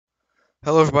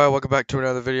Hello everybody, welcome back to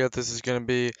another video. This is going to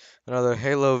be another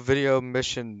Halo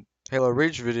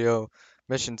Reach video,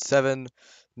 mission 7,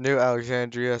 New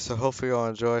Alexandria. So hopefully y'all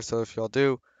enjoy. So if y'all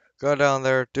do, go down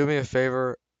there, do me a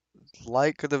favor,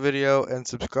 like the video and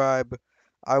subscribe.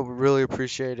 I would really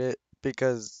appreciate it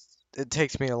because it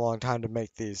takes me a long time to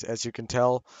make these, as you can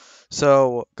tell.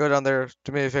 So go down there,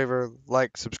 do me a favor,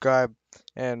 like, subscribe,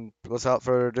 and without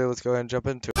further ado, let's go ahead and jump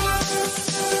into it.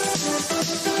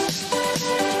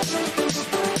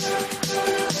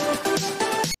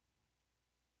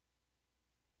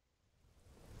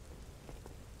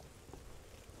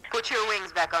 Put your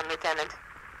wings back on, Lieutenant.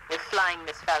 We're flying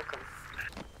this Falcon.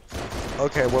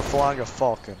 Okay, we're flying a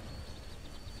Falcon.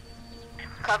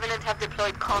 Covenant have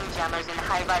deployed comm jammers in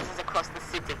high rises across the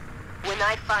city. When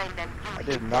I find them, I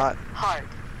did not hard.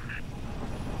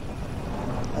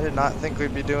 I did not think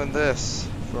we'd be doing this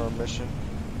for a mission.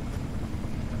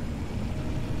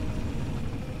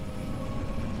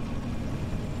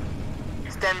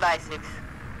 Stand by, 6.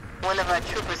 One of our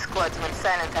trooper squads went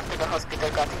silent after the hospital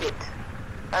got hit.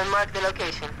 I'll mark the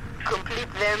location. Complete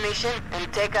their mission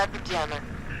and take out the jammer.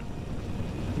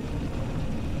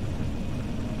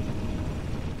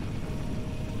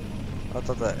 I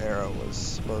thought that arrow was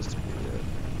supposed to be it.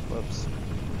 Whoops.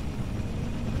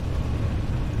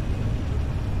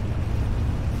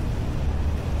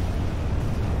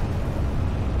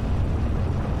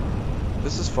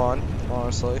 This is fun,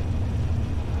 honestly.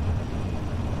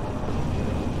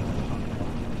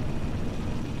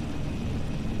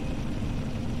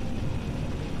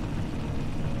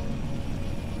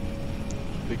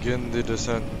 Begin the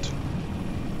descent.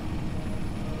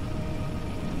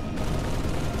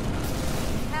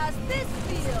 How's this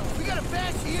feel? We got a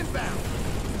fancy inbound.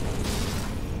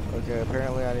 Okay,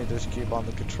 apparently I need to just keep on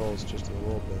the controls just a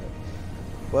little bit.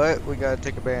 But we gotta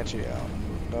take a Banshee out.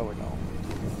 No, we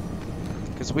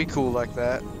don't. Cause we cool like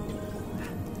that.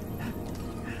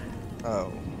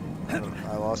 Oh.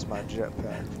 I lost my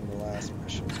jetpack from the last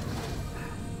mission.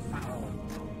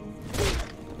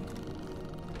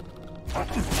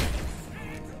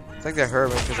 I think they hurt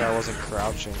me because I wasn't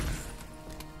crouching.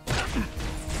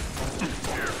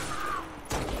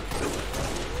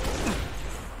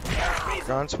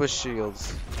 Guns with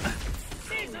shields.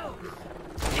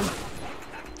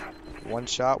 One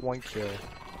shot, one kill.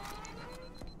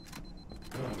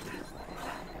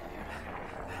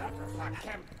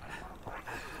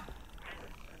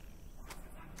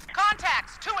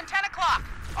 Contacts, 2 and 10 o'clock.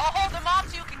 I'll hold them off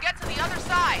so you can get to the other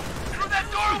side. Through that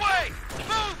doorway!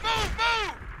 Move, move,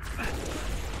 move!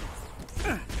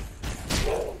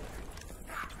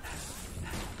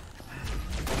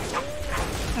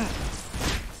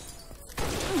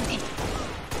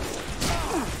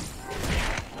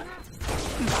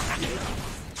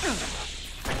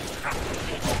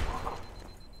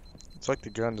 It's like the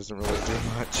gun doesn't really do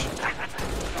much.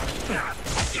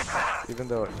 Even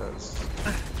though it does.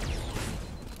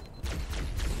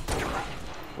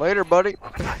 Later, buddy.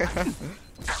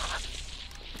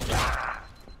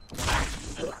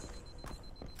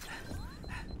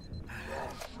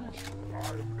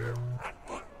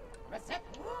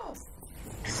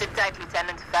 Sit tight,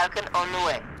 Lieutenant. Falcon on the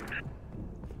way.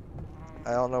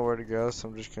 I don't know where to go, so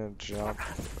I'm just gonna jump.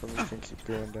 I'm just gonna keep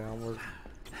going downward.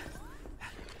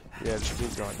 Yeah, just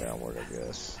keep going downward, I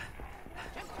guess.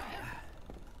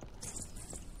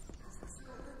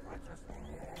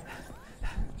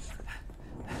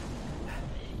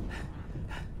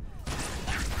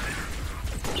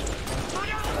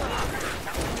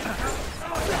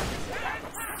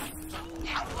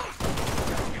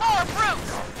 More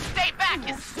brutes! Stay back,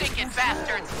 you stinking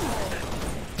bastards!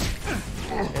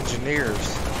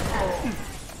 Engineers.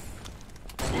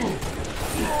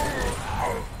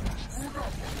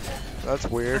 That's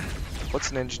weird.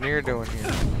 What's an engineer doing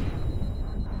here?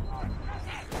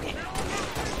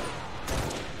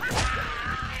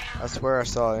 I swear I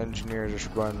saw an engineer just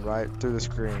run right through the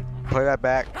screen. Play that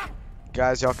back.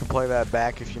 Guys, y'all can play that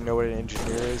back if you know what an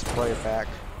engineer is. Play it back.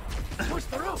 Push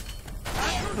the roof!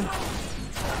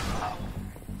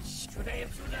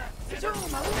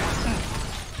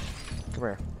 Come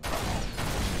here.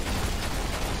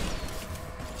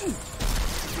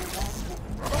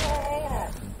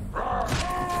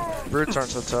 Brutes aren't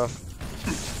so tough.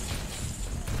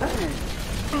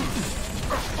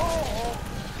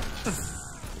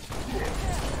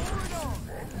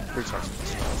 Brutes aren't so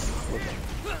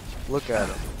tough. Look at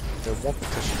them. They're whooping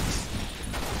cushions.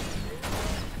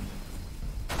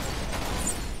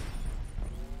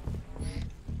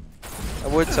 I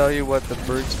would tell you what the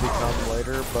brutes become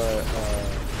later, but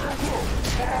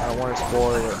I don't want to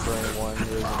spoil it for anyone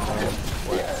who isn't playing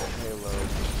Halo.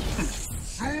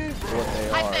 What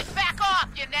hard. I said back off,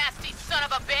 you nasty son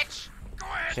of a bitch! Go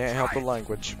ahead. Can't help the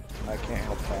language. I can't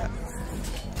help that.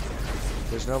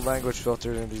 There's no language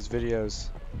filtered in these videos.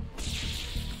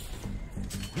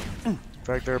 In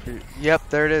fact, there be. Yep,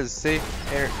 there it is. See?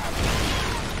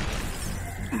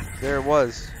 There it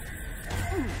was.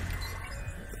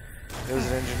 It was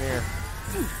an engineer.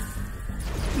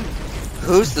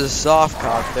 Who's the soft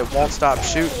cock that won't stop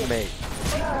shooting me?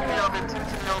 Noble 2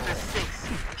 to Noble 6.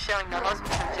 I'm showing the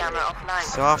hospital jammer offline.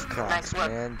 Soft cocks, Nice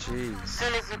work. man. Jeez. As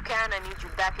soon as you can, I need you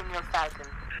back in your Falcon.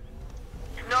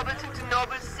 Noble 2 to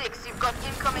Noble 6. You've got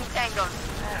incoming tangos.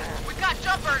 We got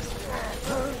jumpers!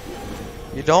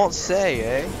 You don't say,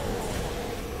 eh?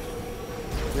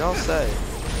 You don't say.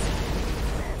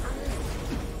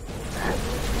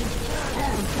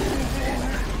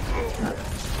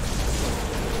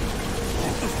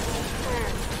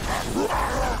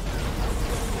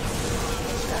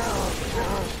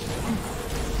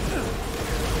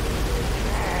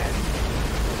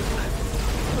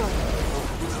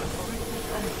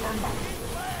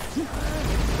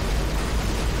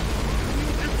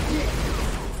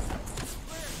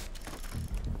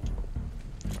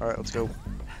 All right, let's go.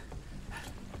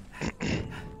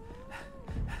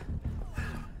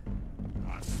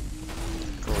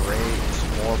 Great,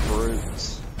 more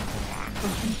brutes.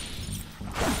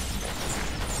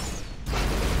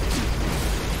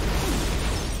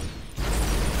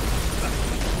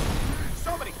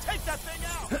 Somebody take that thing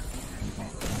out.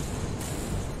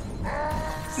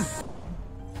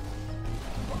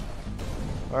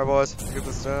 All right, boys, let's get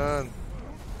this done.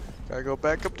 Gotta go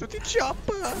back up to the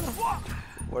chopper.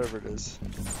 Whatever it is.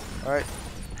 All right,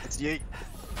 let's yeet.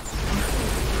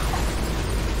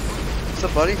 What's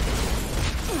up, buddy?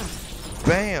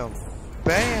 Bam,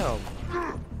 bam.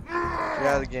 Get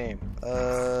out of the game.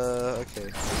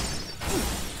 Okay.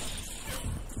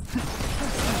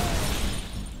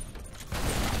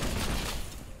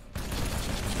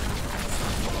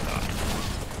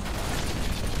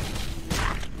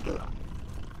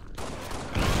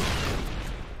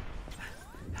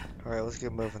 Alright, let's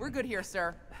get moving. We're good here,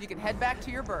 sir. You can head back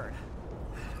to your bird.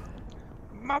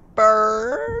 My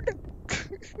bird!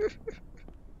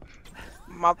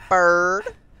 My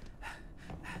bird!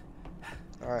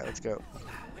 Alright, let's go.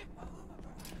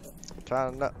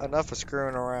 Enough of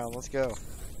screwing around, let's go.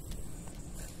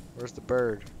 Where's the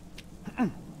bird?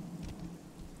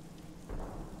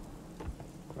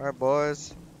 Alright,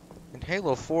 boys. In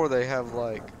Halo 4 they have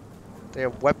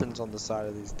weapons on the side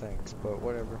of these things, but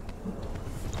whatever.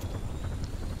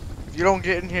 If you don't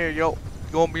get in here, you're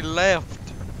gonna be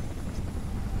left.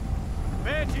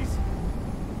 Banshees.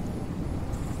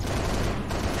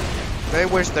 They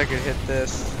wish they could hit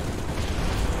this.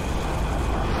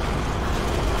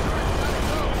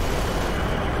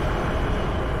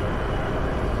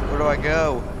 Where do I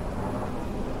go?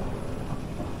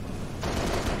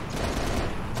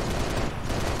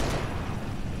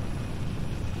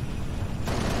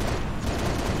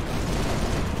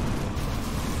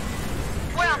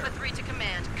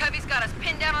 Got us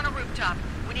pinned down on a rooftop.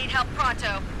 We need help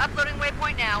pronto. Uploading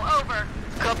waypoint now. Over.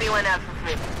 Copy 1 Alpha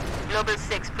 3. Noble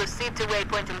 6, proceed to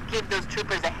waypoint and give those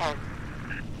troopers a hand.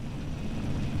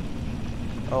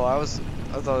 Oh, I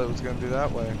thought it was gonna do that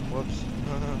way. Whoops.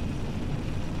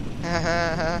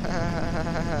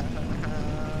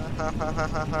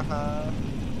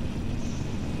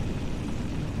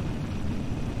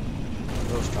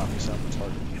 Those copy sound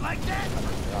target. You like that?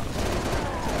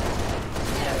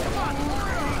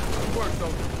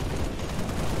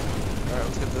 Alright,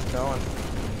 let's get this going.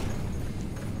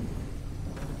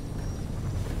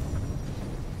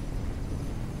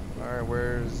 Alright,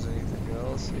 where's anything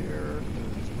else here?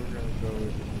 'Cause we're gonna go.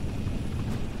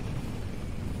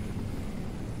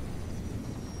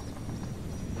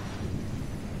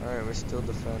 Alright, we still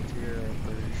defend here, I'm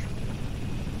pretty sure.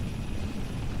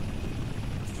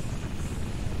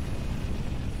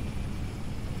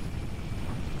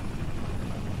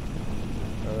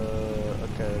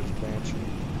 Okay, there's Banshee.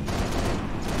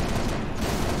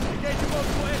 Engage your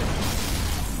multiple enemies.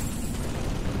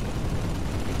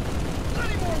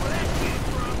 Plenty more where that came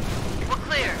from. We're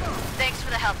clear. Thanks for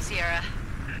the help, Sierra.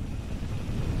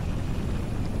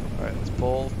 Alright, let's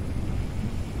pull.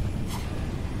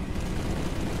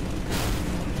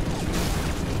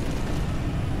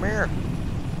 Come here.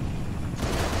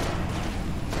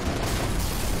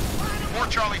 Fort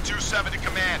Charlie 2-7 to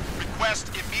command. Request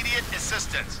immediate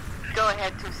assistance. Go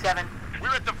ahead, 2-7.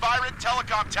 We're at the Virant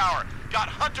Telecom Tower. Got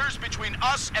hunters between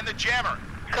us and the jammer.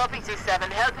 Copy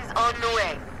 2-7. Help is on the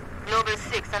way. Noble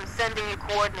 6, I'm sending you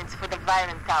coordinates for the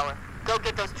Virant Tower. Go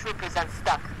get those troopers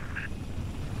unstuck.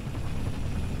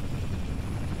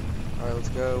 Alright, let's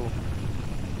go.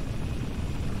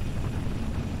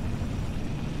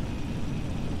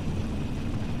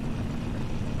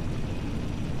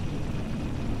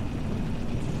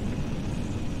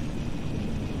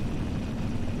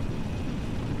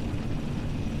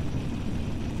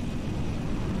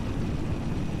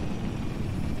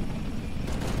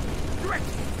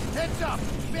 Heads up!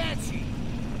 Banshee!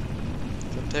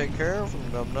 Can take care of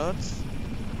them, numbnuts.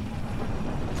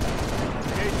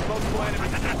 Engage multiple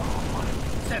enemies.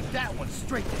 Send that one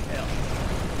straight to hell.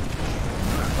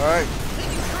 Alright,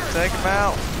 take them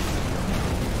out.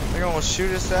 They're gonna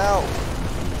shoot us out.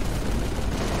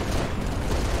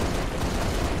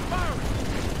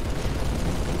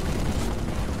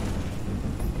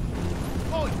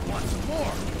 Oh, you want some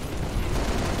more?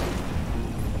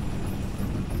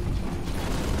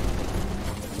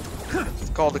 It's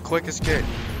called a quick escape.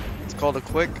 It's called a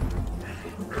quick.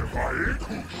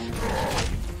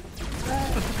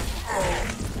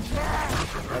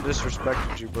 I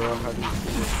disrespected you, bro. How do you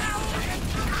feel?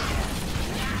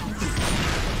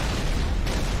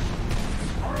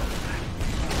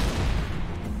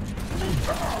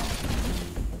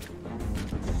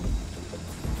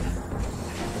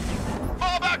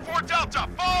 Fall back, 4 Delta!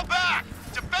 Fall back!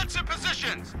 Defensive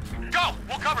positions! Go!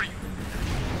 We'll cover you!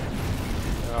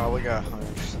 Oh, we got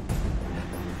hunters.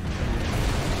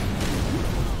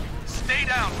 Stay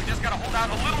down. We just gotta hold out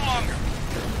a little longer.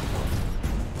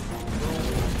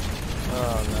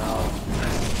 Oh no.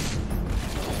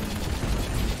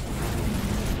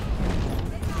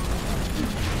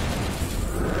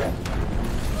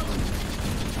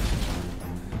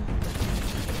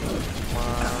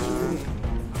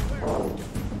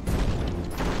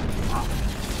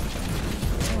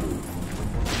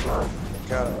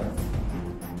 Got it.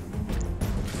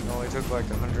 It only took like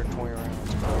 120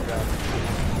 rounds, but I got it.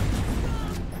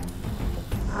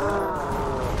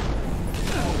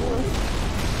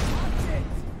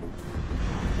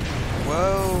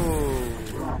 Whoa!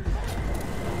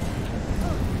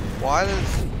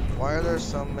 Why are there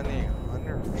so many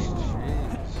hunters?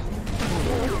 Jeez.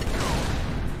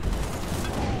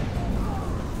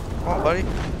 Come on, buddy.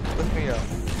 Lift me up.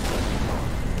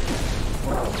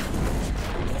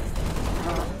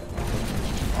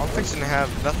 I'm fixing to have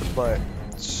nothing but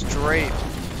straight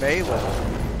melee.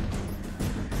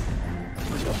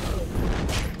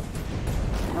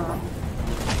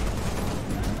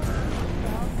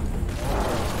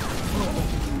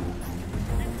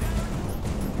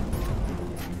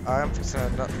 I'm fixing to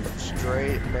have nothing but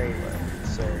straight melee.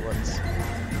 So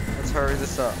let's hurry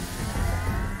this up.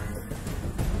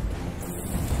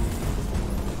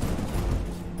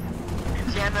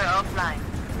 Jammer offline.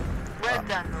 Well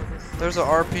done, Novus. There's an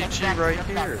RPG right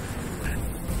here.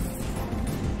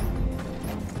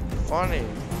 Funny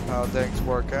how things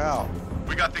work out.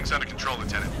 We got things under control,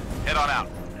 Lieutenant. Head on out.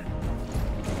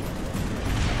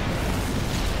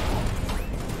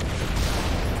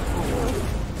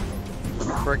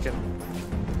 Frickin'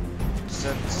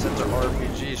 sends an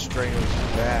RPG straight in his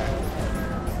back.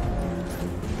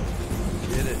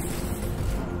 Get it.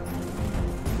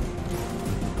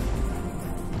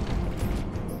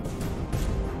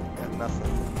 Got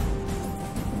nothing.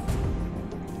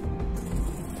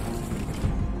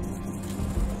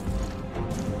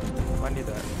 I need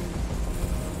that.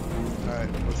 Alright,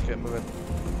 let's get moving.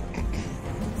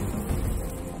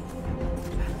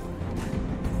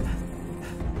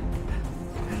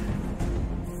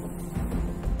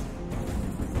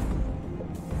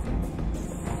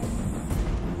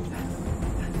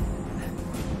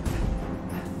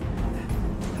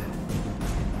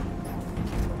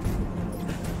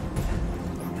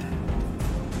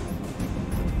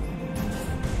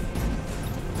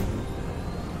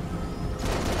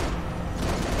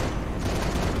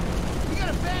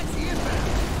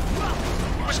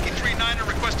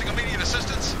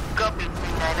 Copy,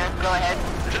 39er. Go ahead.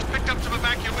 Just picked up some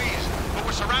evacuees, but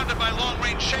we're surrounded by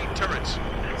long-range shade turrets.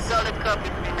 Solid copy,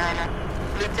 39er.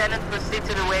 Lieutenant, proceed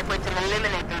to the waypoint and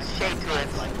eliminate those shade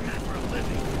turrets.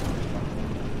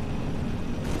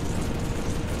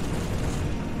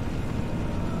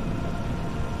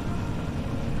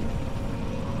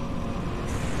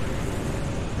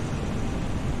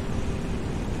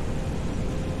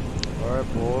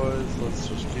 Alright boys, let's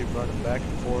just keep running back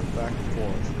and forth, back and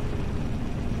forth.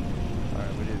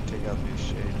 Alright, we need to take out these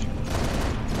shades.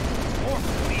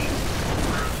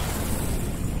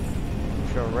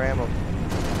 Just gonna ram them.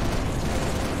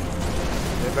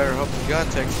 They better hope the gun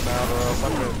takes them out, or else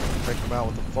I'm gonna take them out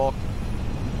with the Falcon.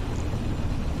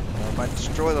 I might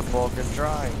destroy the Falcon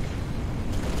trying.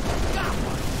 That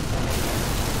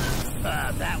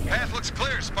one. Path looks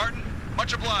clear, Spartan.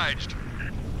 Much obliged.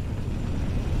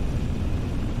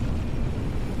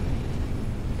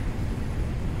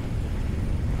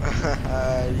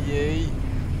 Yay.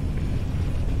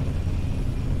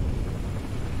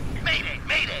 Mayday,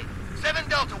 mayday! 7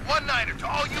 Delta 19er to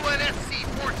all UNSC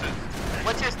forces.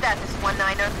 What's your status,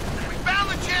 19er? We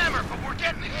found the jammer, but we're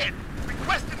getting hit.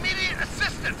 Request immediate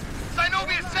assistance.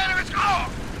 Synovia Center is off!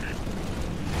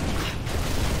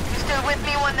 You still with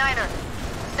me, 19er?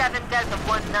 7 Delta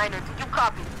 19er, did you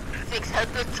copy? 6,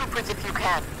 help those troopers if you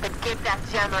can, but get that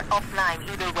jammer offline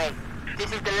either way.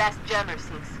 This is the last jammer, 6.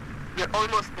 You're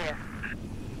almost there.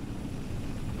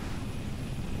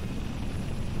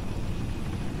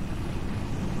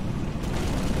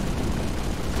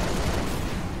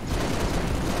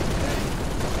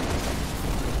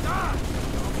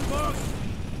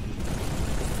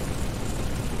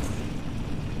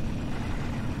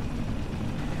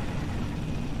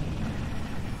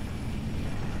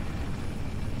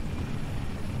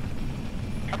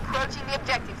 Approaching the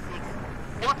objective,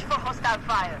 6. Watch for hostile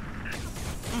fire.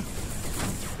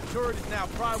 The turret is now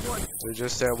Prime 1. They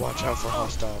just said watch out for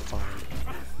hostile fire.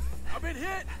 I've been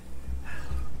hit!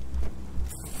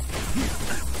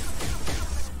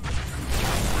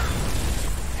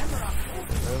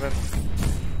 Moving.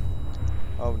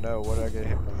 Oh no, what did I get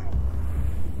hit by?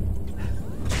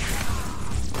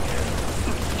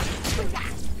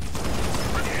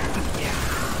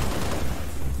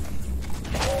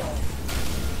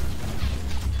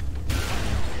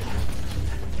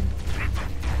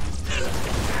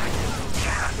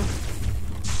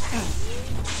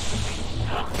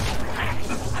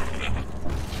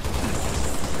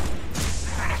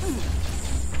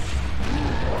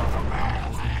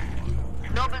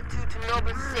 Noble 2 to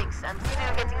Noble 6. I'm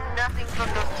still getting nothing from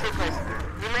those troopers.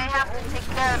 You may have to take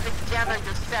care of this jammer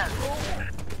yourself.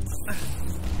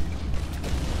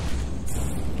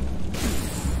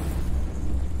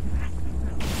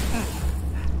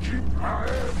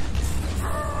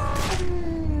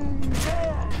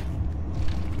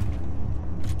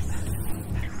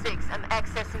 Six, I'm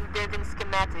accessing building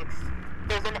schematics.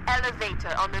 There's an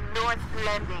elevator on the north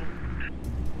landing.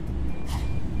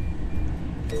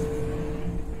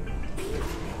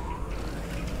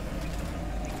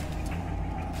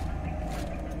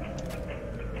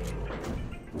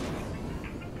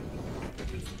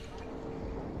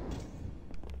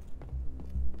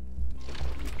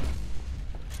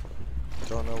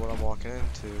 Don't know what I'm walking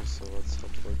into, so let's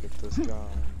hopefully get this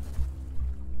gone.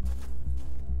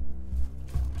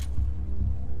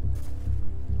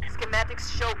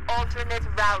 Schematics show alternate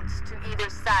routes to either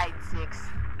side, 6.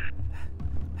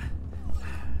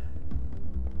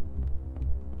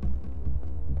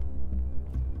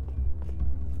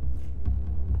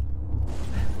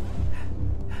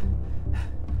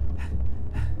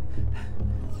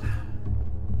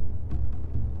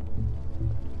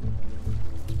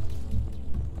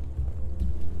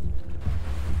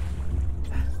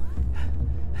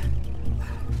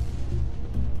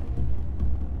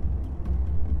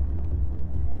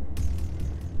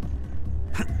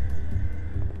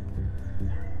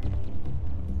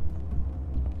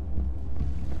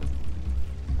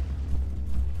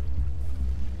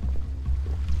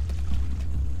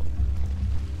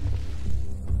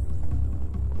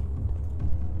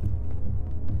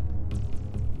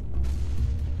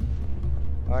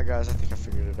 Alright guys, I think I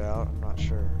figured it out. I'm not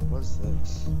sure. What's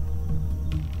this?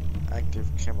 Active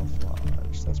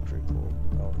camouflage. That's pretty cool.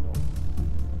 Oh no.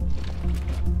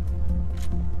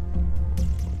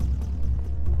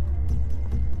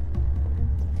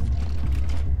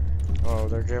 Oh,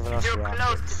 they're giving us You're close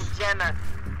rockets. to the jammer.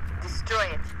 Destroy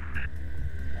it.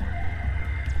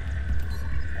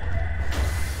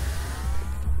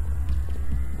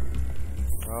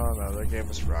 Oh no, they gave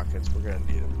us rockets. We're gonna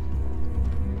need them.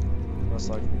 Most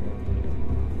likely.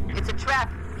 It's a trap.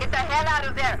 Get the hell out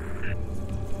of there.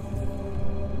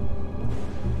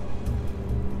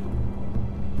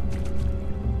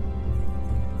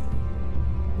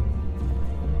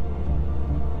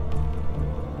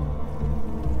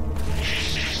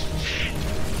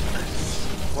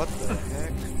 What the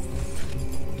heck?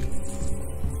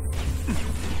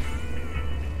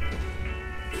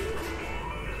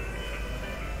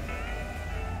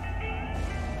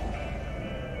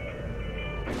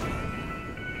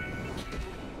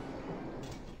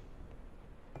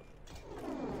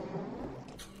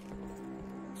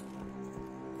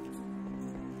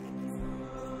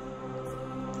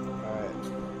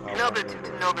 Noble 2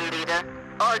 to Noble Leader.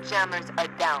 All jammers are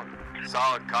down.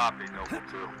 Solid copy, Noble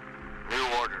 2. New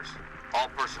orders. All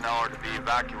personnel are to be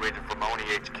evacuated from ONI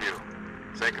HQ.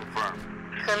 Say confirm.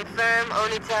 Confirm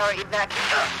Oni Tower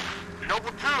evacuation.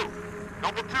 Noble 2!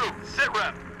 Noble 2, sit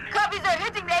rep! Copies are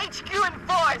hitting the HQ in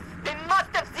force. They must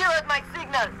have zeroed my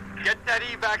signal. Get that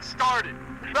evac started!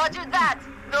 Roger that!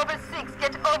 Nova 6,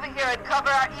 get over here and cover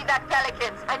our evac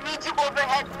pelicans. I need you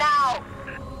overhead now!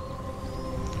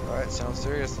 Alright, sounds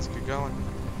serious. Let's get going.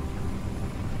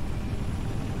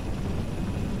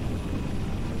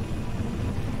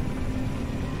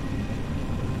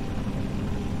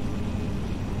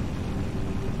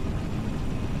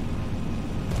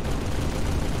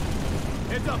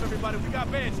 Heads up, everybody. We got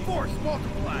Banshee. Force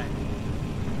multiplying.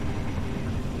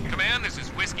 Command, this is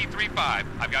Whiskey 3-5.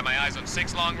 I've got my eyes on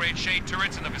 6 long-range shade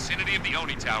turrets in the vicinity of the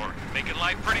Oni Tower, making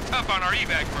life pretty tough on our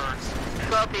evac birds.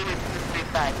 Copy with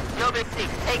 235. Nova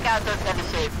 6, take out those heavy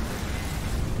shades.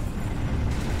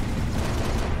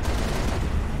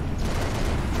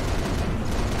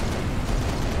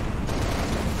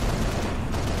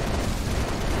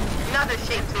 Another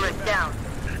shade turret down.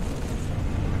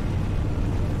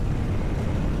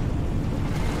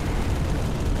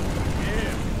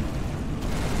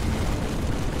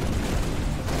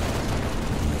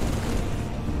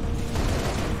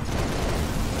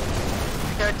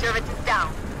 Third turret is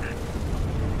down.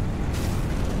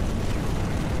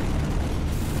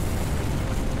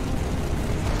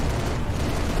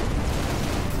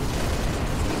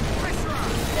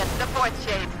 That's the fourth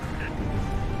shade.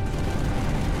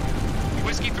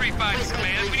 Whiskey 3-5,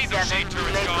 command. We need those shade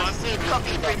turrets gone. Proceed.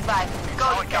 Copy 3-5. Go,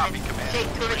 Copy, Lieutenant. command. Shade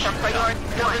turrets are priority.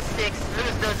 Nova 6,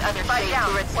 lose those other shade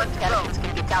turrets. One pelicans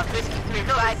can get out. Whiskey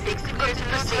 3-5, 6, you've got to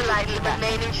neutralize the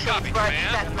remaining shades Copy, for our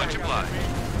command. evac Much birds.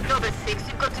 obliged. Nova 6,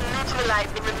 you've got to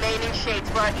neutralize the remaining shades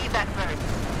for our evac birds.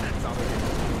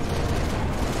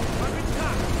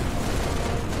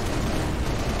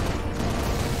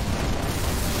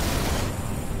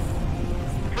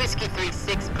 Whiskey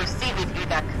 3-6, proceed with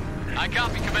evac. I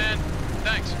copy, command.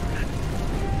 Thanks.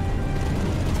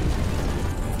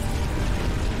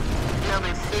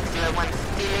 Nova 6, you're one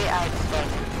steely eyed spec.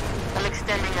 I'm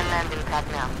extending the landing pad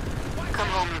now. Come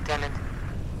home, Lieutenant.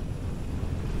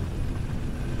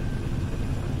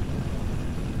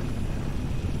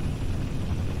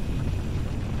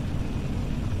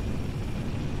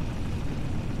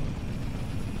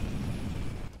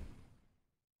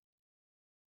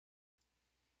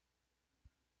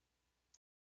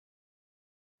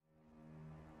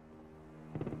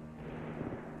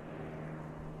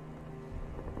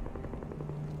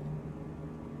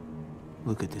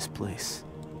 Look at this place.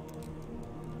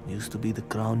 Used to be the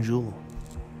crown jewel.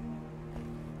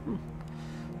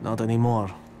 Not anymore.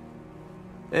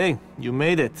 Hey, you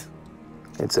made it.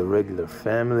 It's a regular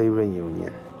family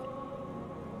reunion.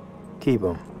 Keep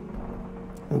him.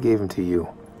 I gave him to you.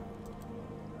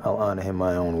 I'll honor him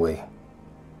my own way.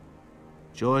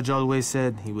 George always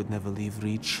said he would never leave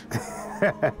Reach.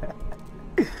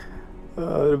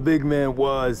 The big man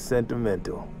was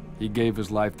sentimental. He gave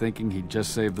his life thinking he'd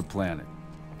just save the planet.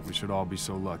 We should all be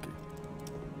so lucky.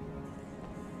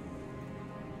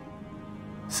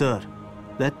 Sir,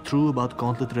 that true about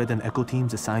Gauntlet Red and Echo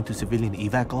teams assigned to civilian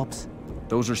evac ops?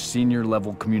 Those are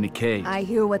senior-level communiques. I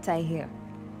hear what I hear.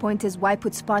 Point is, why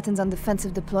put Spartans on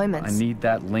defensive deployments? I need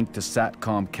that link to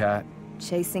SATCOM, Cat.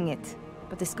 Chasing it.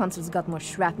 But this console's got more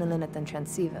shrapnel in it than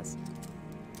transceivers.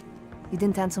 You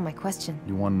didn't answer my question.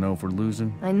 You want to know if we're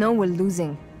losing? I know we're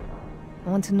losing. I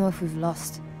want to know if we've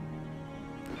lost.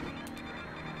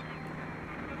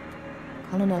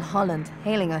 Colonel Holland,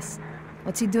 hailing us.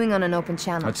 What's he doing on an open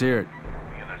channel? Let's hear it.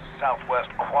 In the southwest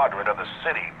quadrant of the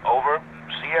city. Over.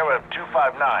 Sierra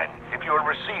 259. If you are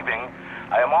receiving,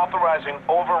 I am authorizing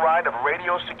override of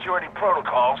radio security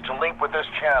protocols to link with this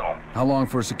channel. How long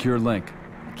for a secure link?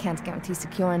 I can't guarantee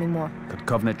secure anymore. Could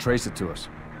Covenant trace it to us?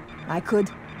 I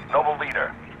could. Noble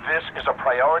Leader, this is a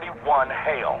Priority 1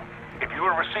 hail. If you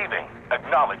are receiving,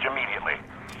 acknowledge immediately.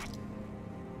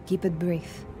 Keep it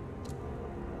brief.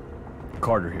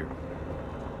 Carter here.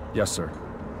 Yes, sir.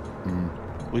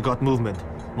 We got movement.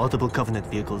 Multiple Covenant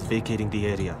vehicles vacating the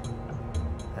area.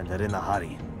 And they're in a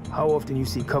hurry. How often you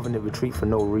see Covenant retreat for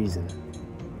no reason?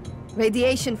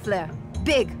 Radiation flare.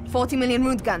 Big. 40 million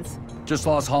root guns. Just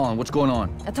lost Holland. What's going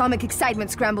on? Atomic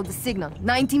excitement scrambled the signal.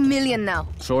 90 million now.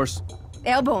 Source?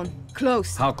 Airborne.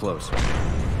 Close. How close?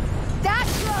 That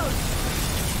close!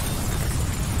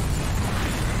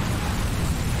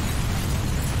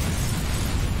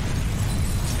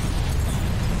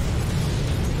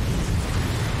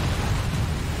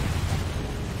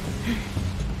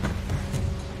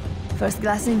 First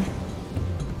glassing?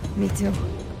 Me too.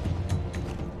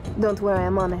 Don't worry,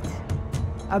 I'm on it.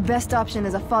 Our best option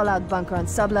is a fallout bunker on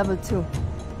sub-level 2.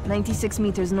 96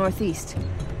 meters northeast.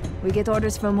 We get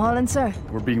orders from Holland, sir?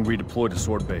 We're being redeployed to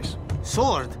Sword Base.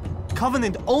 Sword?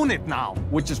 Covenant own it now!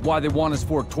 Which is why they want us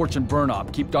for a torch and burn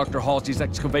op. Keep Dr. Halsey's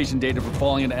excavation data from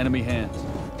falling into enemy hands.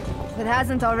 If it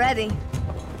hasn't already.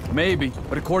 Maybe,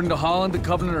 but according to Holland, the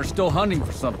Covenant are still hunting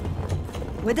for something.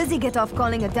 Where does he get off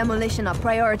calling a demolition a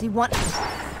priority one?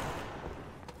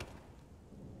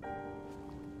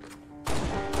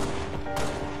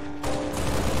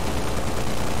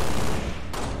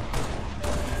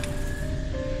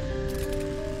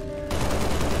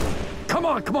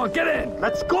 Come on, get in!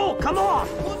 Let's go, come on!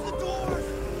 Close the doors!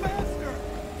 Faster!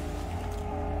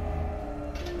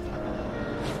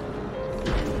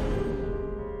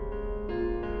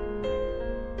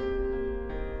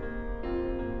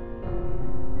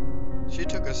 She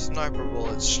took a sniper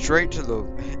bullet straight to the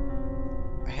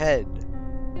head.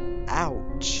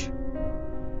 Ouch.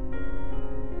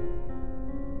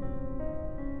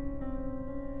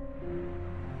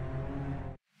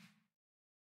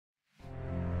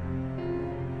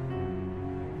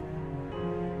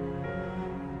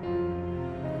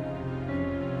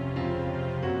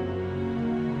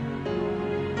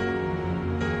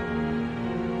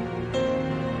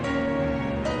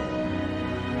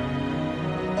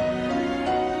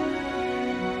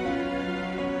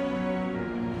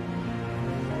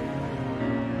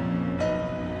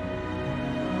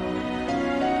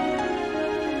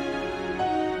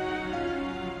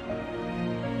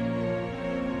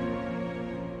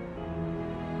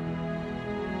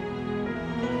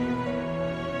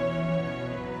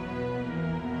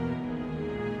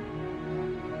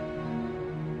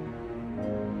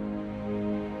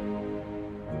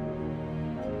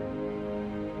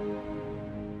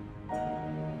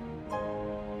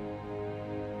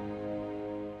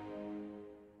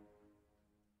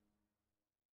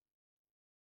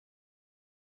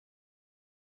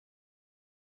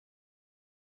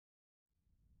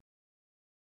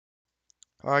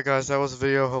 Alright guys, that was the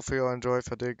video. Hopefully y'all enjoyed.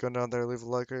 If I did, go down there, leave a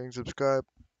like, rating, subscribe.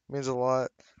 Means a lot.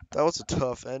 That was a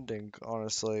tough ending,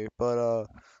 honestly. But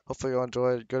hopefully y'all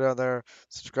enjoyed. Go down there,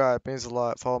 subscribe. Means a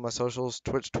lot. Follow my socials,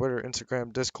 Twitch, Twitter,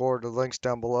 Instagram, Discord. The links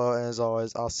down below. And as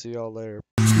always, I'll see y'all later.